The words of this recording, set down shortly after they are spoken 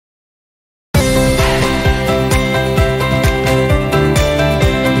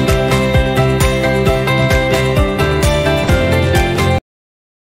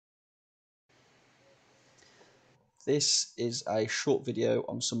This is a short video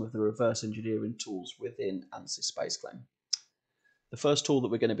on some of the reverse engineering tools within Ansys SpaceClaim. The first tool that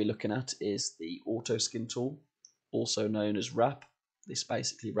we're going to be looking at is the AutoSkin tool, also known as wrap. This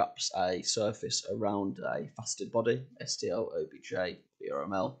basically wraps a surface around a faceted body, STL, OBJ,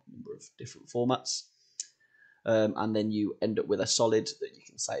 VRML, a number of different formats. And then you end up with a solid that you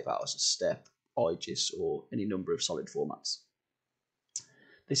can save out as a step, IGIS, or any number of solid formats.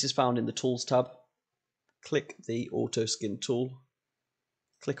 This is found in the Tools tab. Click the AutoSkin tool,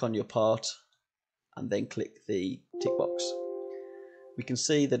 click on your part, and then click the tick box. We can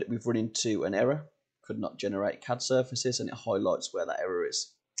see that we've run into an error, could not generate CAD surfaces, and it highlights where that error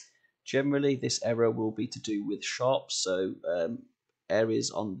is. Generally, this error will be to do with sharps, so areas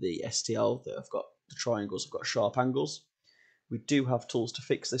on the STL that have got the triangles have got sharp angles. We do have tools to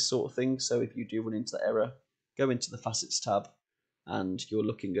fix this sort of thing, so if you do run into the error, go into the Facets tab, and you're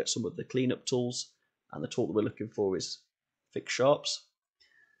looking at some of the cleanup tools. And the tool that we're looking for is Fix Sharps.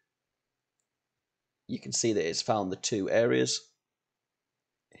 You can see that it's found the two areas.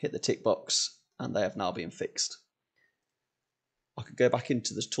 Hit the tick box and they have now been fixed. I could go back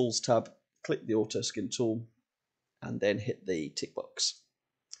into the Tools tab, click the AutoSkin tool, and then hit the tick box.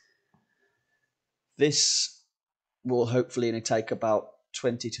 This will hopefully only take about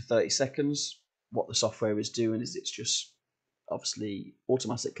 20 to 30 seconds. What the software is doing is it's just obviously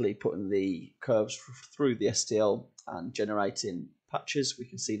automatically putting the curves through the STL and generating patches. We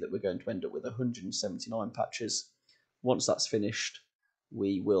can see that we're going to end up with 179 patches. Once that's finished,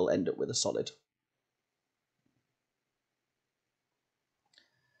 we will end up with a solid.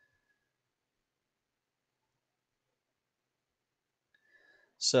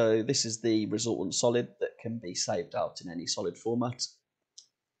 So this is the resultant solid that can be saved out in any solid format.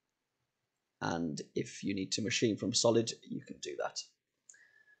 And if you need to machine from solid, you can do that.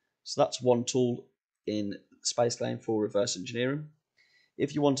 So that's one tool in SpaceClaim for reverse engineering.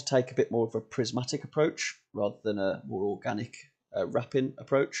 If you want to take a bit more of a prismatic approach rather than a more organic wrapping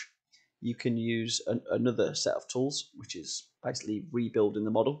approach, you can use another set of tools, which is basically rebuilding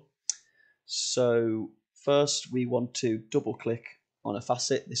the model. So first we want to double click on a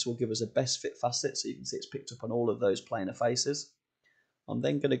facet. This will give us a best fit facet, so you can see it's picked up on all of those planar faces. I'm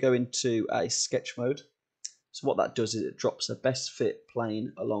then going to go into a sketch mode. So what that does is it drops a best fit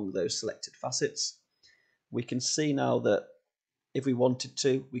plane along those selected facets. We can see now that if we wanted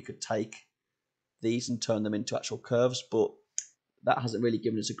to, we could take these and turn them into actual curves, but that hasn't really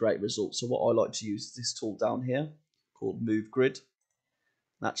given us a great result. So what I like to use is this tool down here called Move Grid,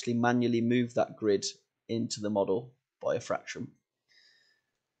 and actually manually move that grid into the model by a fraction.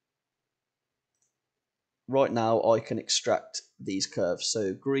 Right now I can extract these curves.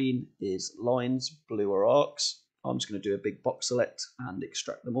 So green is lines, blue are arcs. I'm just going to do a big box select and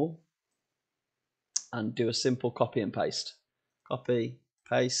extract them all. And do a simple copy and paste. Copy,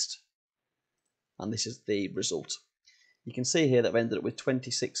 paste, and this is the result. You can see here that I've ended up with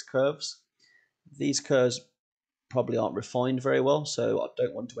 26 curves. These curves probably aren't refined very well, so I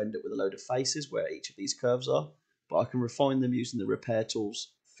don't want to end up with a load of faces where each of these curves are, but I can refine them using the repair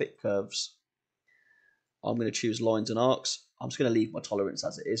tools, fit curves. I'm going to choose lines and arcs. I'm just going to leave my tolerance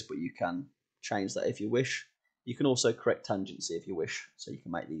as it is, but you can change that if you wish. You can also correct tangency if you wish, so you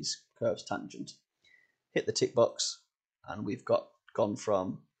can make these curves tangent. Hit the tick box, and we've gone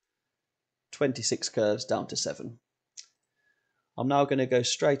from 26 curves down to 7. I'm now going to go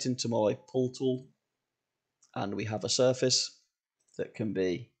straight into my pull tool, and we have a surface that can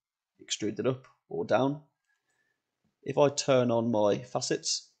be extruded up or down. If I turn on my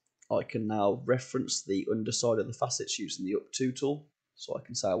facets, I can now reference the underside of the facets using the up to tool. So I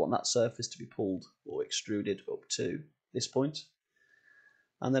can say I want that surface to be pulled or extruded up to this point.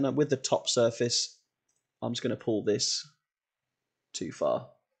 And then with the top surface, I'm just going to pull this too far.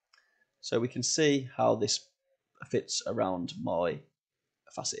 So we can see how this fits around my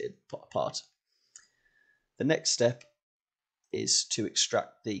faceted part. The next step is to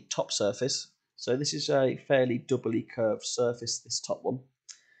extract the top surface. So this is a fairly doubly curved surface, this top one.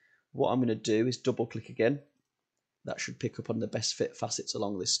 What I'm going to do is double click again. That should pick up on the best fit facets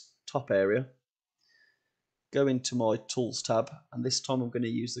along this top area. Go into my tools tab, and this time I'm going to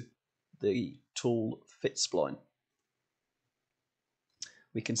use the tool fit spline.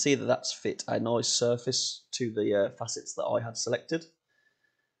 We can see that that's fit a nice surface to the facets that I had selected.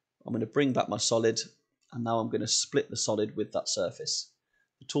 I'm going to bring back my solid, and now I'm going to split the solid with that surface.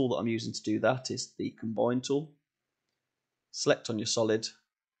 The tool that I'm using to do that is the combine tool. Select on your solid,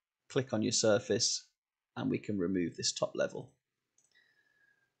 click on your surface, and we can remove this top level.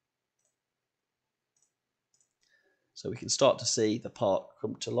 So we can start to see the part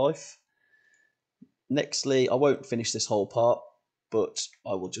come to life. Nextly, I won't finish this whole part, but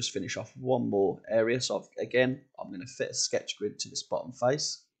I will just finish off one more area. So again, I'm going to fit a sketch grid to this bottom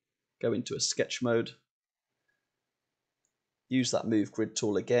face, go into a sketch mode, use that move grid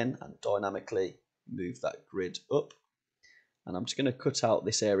tool again and dynamically move that grid up. And I'm just going to cut out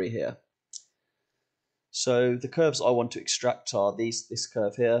this area here. So the curves I want to extract are this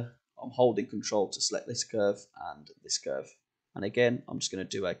curve here. I'm holding control to select this curve and this curve. And again, I'm just going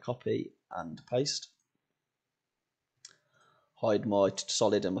to do a copy and paste. Hide my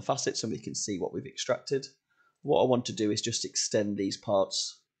solid and my facets and we can see what we've extracted. What I want to do is just extend these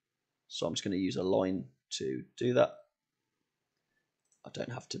parts. So I'm just going to use a line to do that. I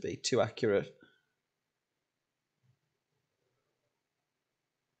don't have to be too accurate.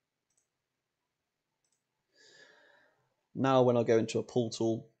 Now when I go into a pull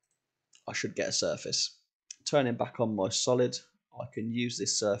tool, I should get a surface. Turning back on my solid, I can use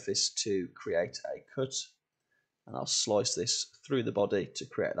this surface to create a cut, and I'll slice this through the body to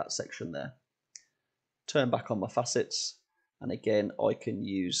create that section there. Turn back on my facets, and again I can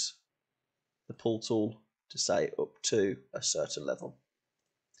use the pull tool to say up to a certain level.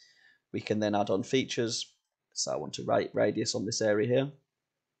 We can then add on features. So I want to rate radius on this area here.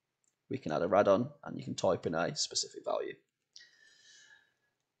 We can add a rad on and you can type in a specific value.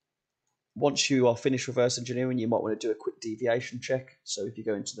 Once you are finished reverse engineering, you might want to do a quick deviation check. So if you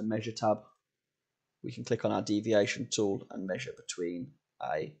go into the measure tab, we can click on our deviation tool and measure between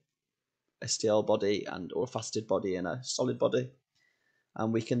a STL body or a faceted body and a solid body.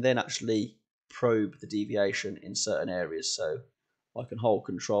 And we can then actually probe the deviation in certain areas. So I can hold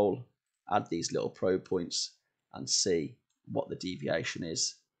control, add these little probe points and see what the deviation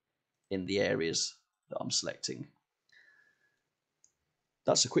is in the areas that I'm selecting.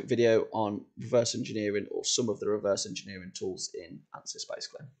 That's a quick video on reverse engineering or some of the reverse engineering tools in Ansys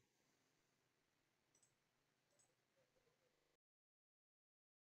SpaceClaim.